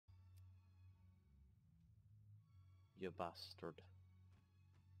You bastard.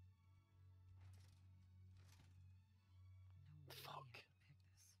 No Fuck. way I can pick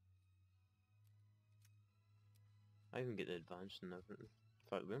this. I even get the advanced and everything. In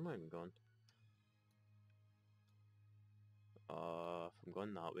fact, where am I even going? If I'm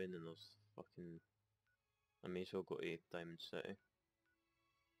going that way, then there's fucking... I may as well go to Diamond City.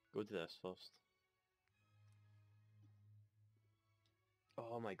 Go to this first.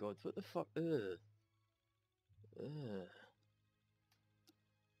 Oh my god, what the fuck? Ugh. Ugh.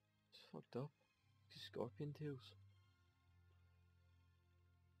 It's fucked up. Scorpion tails.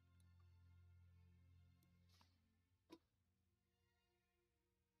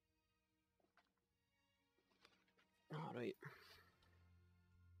 Alright.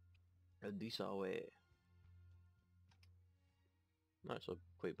 A decent away. I'm actually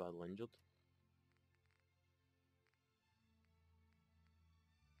quite badly injured.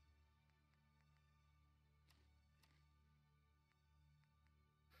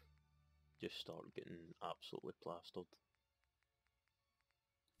 Just start getting absolutely plastered.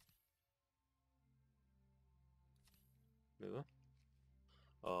 Move.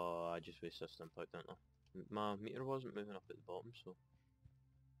 Oh, I just wasted this impact, didn't I? My meter wasn't moving up at the bottom, so...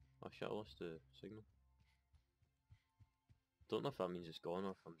 Oh shit, I lost the signal. Don't know if that means it's gone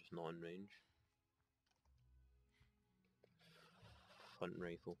or if I'm just not in range. Hunting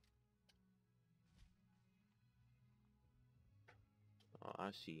rifle. Oh, I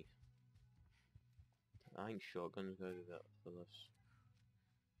see. I think shotgun's gotta be better for this.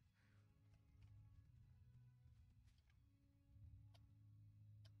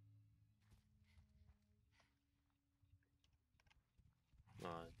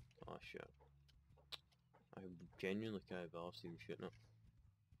 Oh shit. I genuinely can't be arsed even shooting it.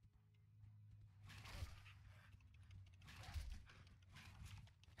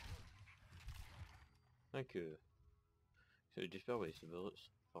 Thank you. So just be a waste of bullets.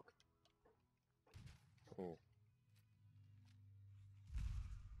 Fuck. Oh.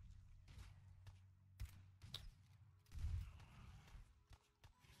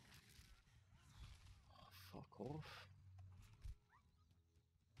 Oh, fuck off.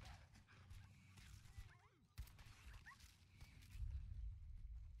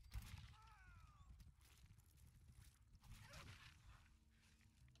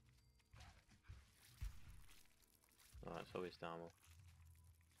 Oh, that's a waste of ammo.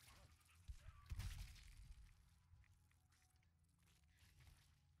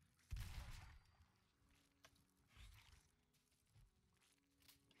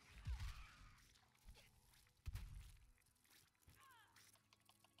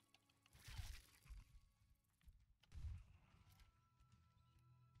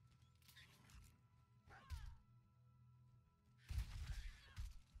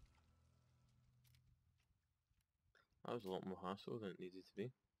 That was a lot more hassle than it needed to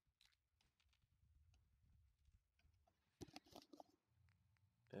be.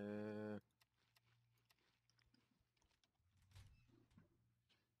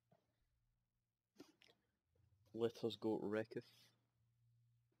 Let us go wrecketh.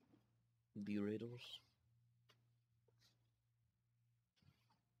 Be raiders.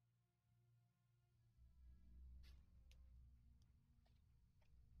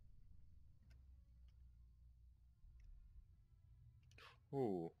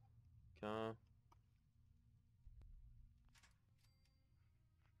 Oh, can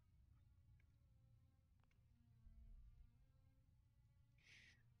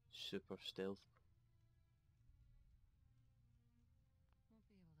super stealth. Won't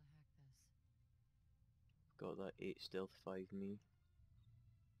be able to hack this. Got that 8 stealth, 5 me.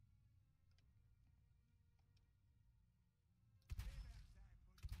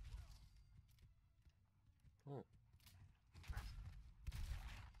 Oh.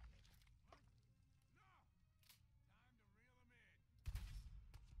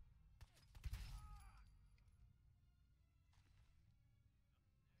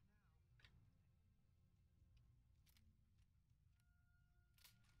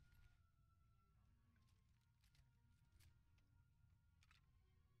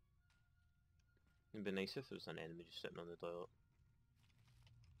 It'd be nice if there was an enemy just sitting on the toilet.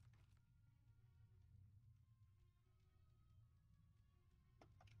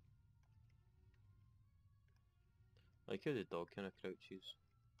 I like how the dog kind of crouches.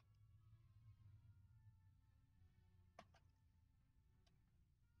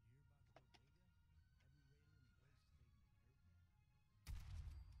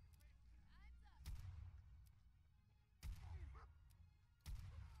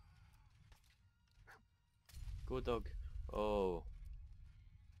 Go dog. Oh.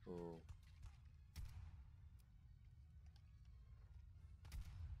 Oh.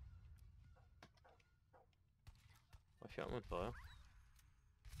 shot him on fire.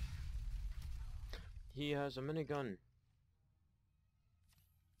 He has a minigun.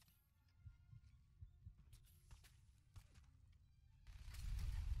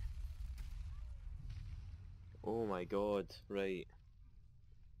 Oh my god, right.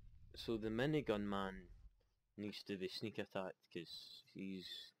 So the minigun man needs to be sneak attacked because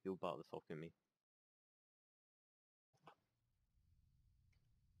he'll bat the fuck at me.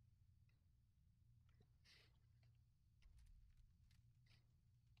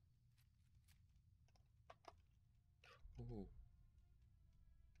 Oh.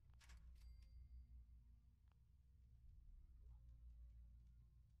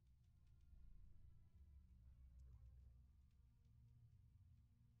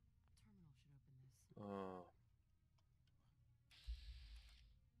 Terminal should open this. Oh.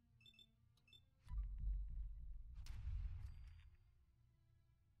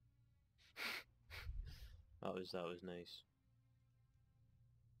 That was nice.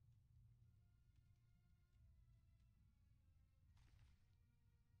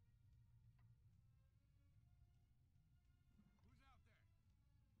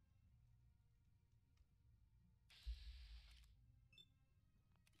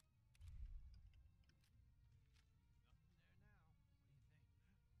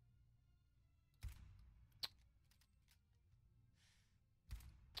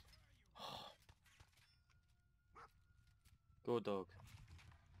 Go dog.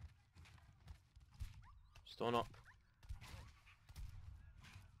 Stone up.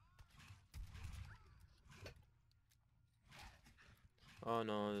 Oh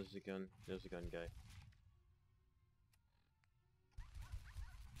no, there's a gun. There's a gun guy.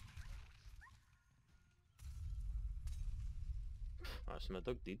 That's my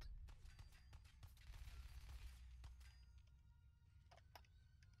dog did.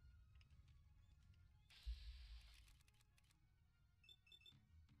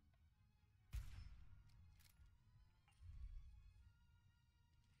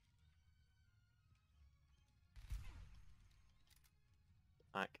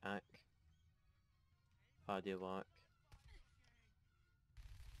 Ack. Paddy lack.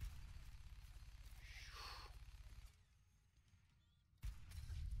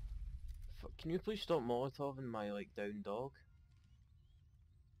 Can you please stop molotoving my like down dog?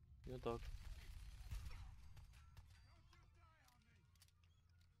 Your dog.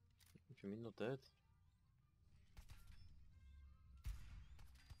 What do you mean they're dead?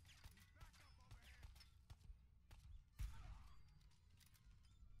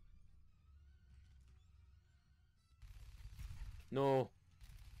 No!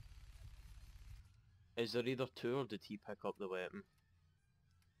 Is there either two or did he pick up the weapon?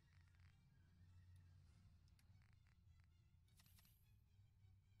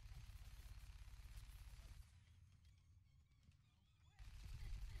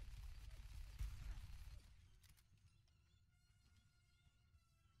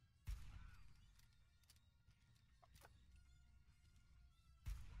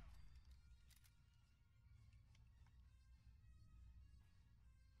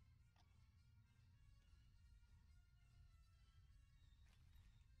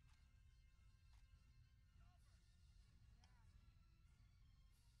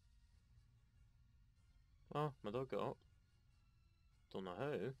 Oh, my dog got up. Don't know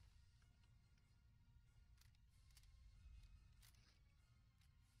how.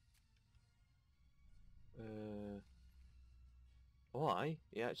 Oh aye,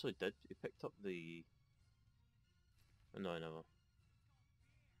 he actually did. He picked up the... Oh, no, I never.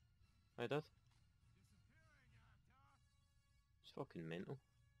 I did. It's fucking mental.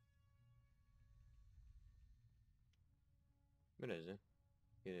 Where is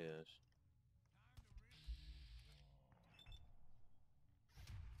he? Here he is.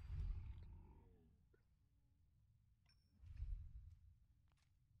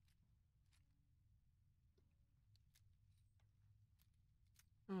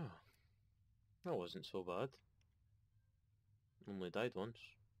 Oh, that wasn't so bad. Only died once.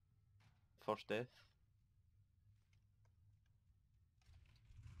 First death.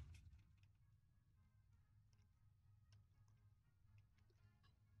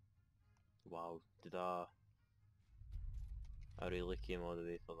 Wow, did I really came all the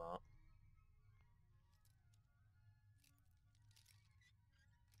way for that.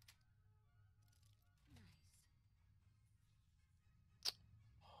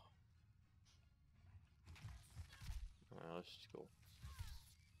 Alright, let's just go.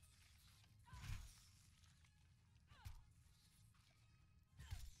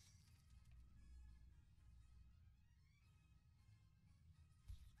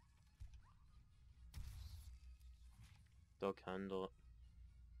 Dog handle it.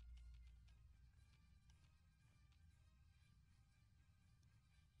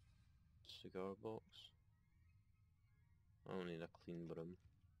 Cigar box. I don't need a clean broom.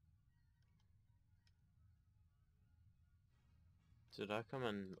 Did I come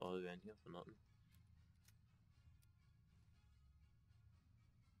in all the way in here for nothing?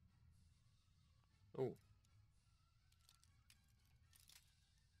 Oh.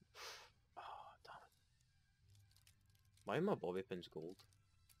 Ah, damn it. Why are my bobby pins gold?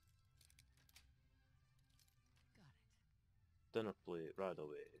 Got it. Dinner plate, right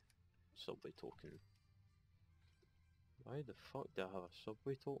away. Subway token. Why the fuck do I have a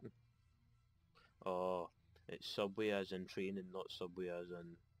subway token? Oh, it's subway as in train and not subway as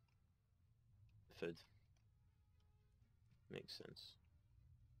in food. Makes sense.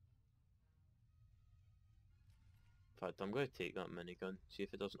 In fact, I'm going to take that minigun, see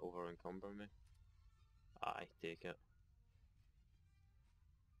if it doesn't over encumber me. Aye, take it.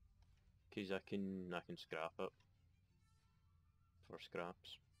 Cause I can scrap it. For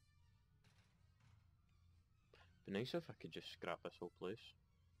scraps. Be nice if I could just scrap this whole place.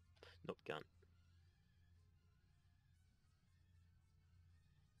 Nope, can't.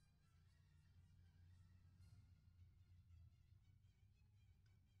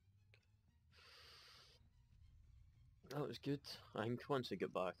 That was good. I think once I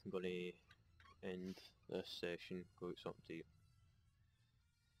get back I'm gonna end this session, go out something to eat.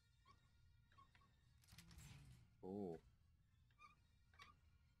 Oh.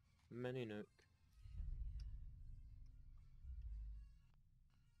 Mini nuke.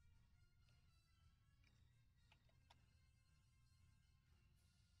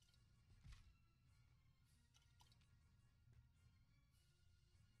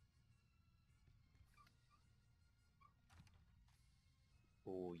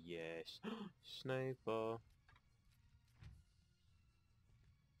 Oh yes. Sniper.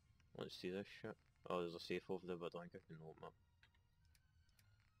 Let's see this shit. Oh, there's a safe over there, but I don't think I can open it.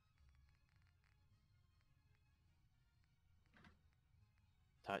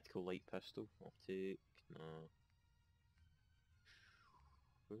 Tactical light pistol. I'll take. Nah.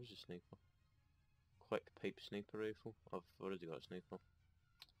 Where's the sniper? Quick pipe sniper rifle. I've already got a sniper.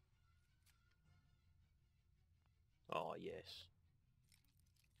 Oh yes. Yes.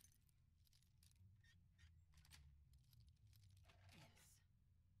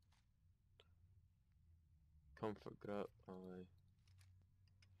 Comfort grip. Aye.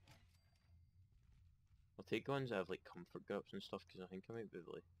 I'll take ones that have like comfort grips and stuff because I think I might be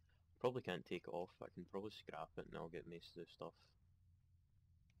able to. Probably can't take it off. I can probably scrap it and I'll get most of the stuff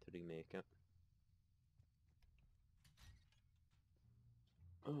to remake it.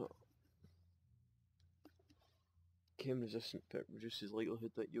 Oh. Chem resistant pick reduces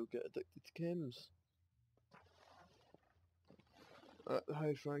likelihood that you'll get addicted to chems. At the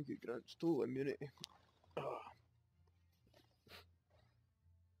highest rank it grants total immunity.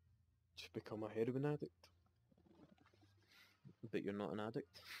 Just become a heroin addict. But you're not an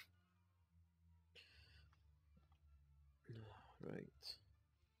addict. Right.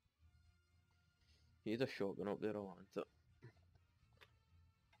 You need a shotgun up there, I want it.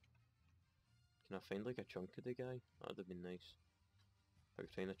 Can I find like a chunk of the guy? That'd have been nice. If I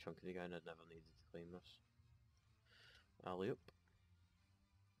could find a chunk of the guy and I'd never needed to climb this. Alley up.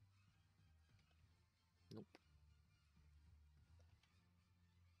 Nope.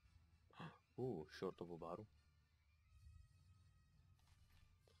 Oh, short double barrel.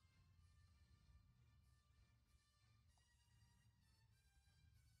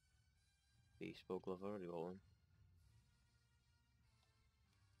 Baseball glove, I already got one.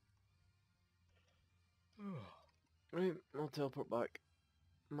 Right, I'll teleport back.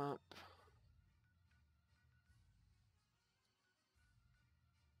 Map.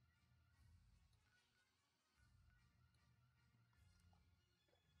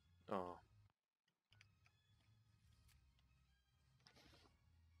 Oh.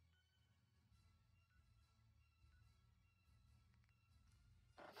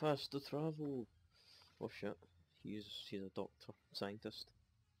 Faster travel. Oh shit. He's a doctor, scientist.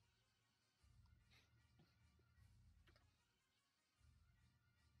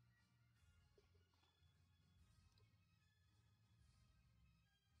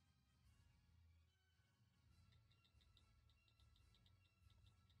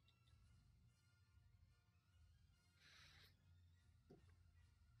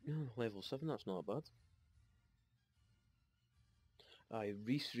 Yeah, level 7, that's not bad. Aye,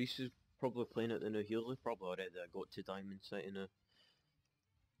 Reese is probably playing at the new Healy, probably already got to Diamond City now.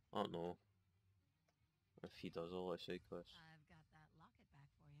 I don't know if he does all that side quests. I've got that locket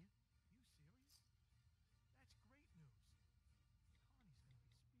back for you. You serious? That's great news.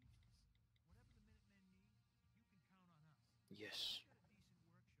 Yes.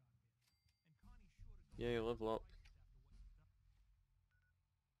 Yeah, level up.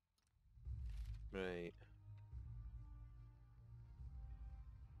 Right.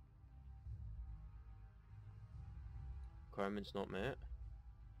 Requirements not met.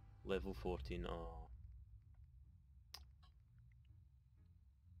 Level 14. Oh.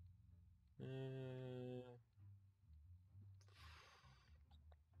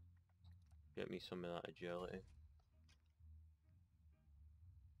 Get me some of that agility.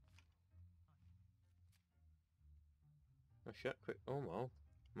 Oh shit, quick. Oh well.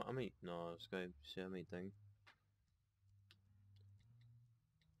 I might. No, I was going to say I might thing.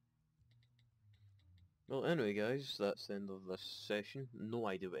 Well, anyway, guys, that's the end of this session. No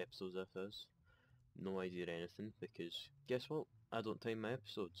idea what episode this is. No idea anything, because guess what? I don't time my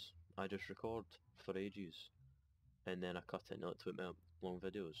episodes. I just record for ages. And then I cut it and let 20-minute long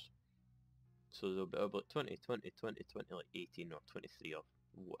videos. So there'll be about 20, 20, 20, 20, like 18 or 23 or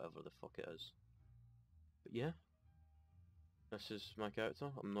whatever the fuck it is. But yeah. This is my character.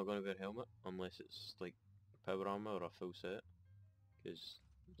 I'm not going to wear a helmet unless it's like power armor or a full set. Because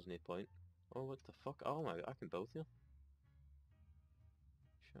there's no point. Oh, what the fuck? Oh my god, I can build here.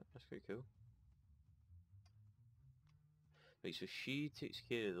 Shit, that's quite cool. Right, so she takes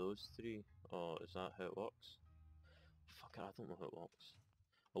care of those three. Oh, is that how it works? Fuck it, I don't know how it works.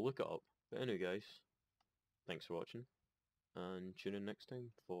 I'll look it up. But anyway guys, thanks for watching. And tune in next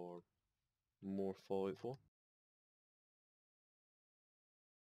time for more Fallout 4.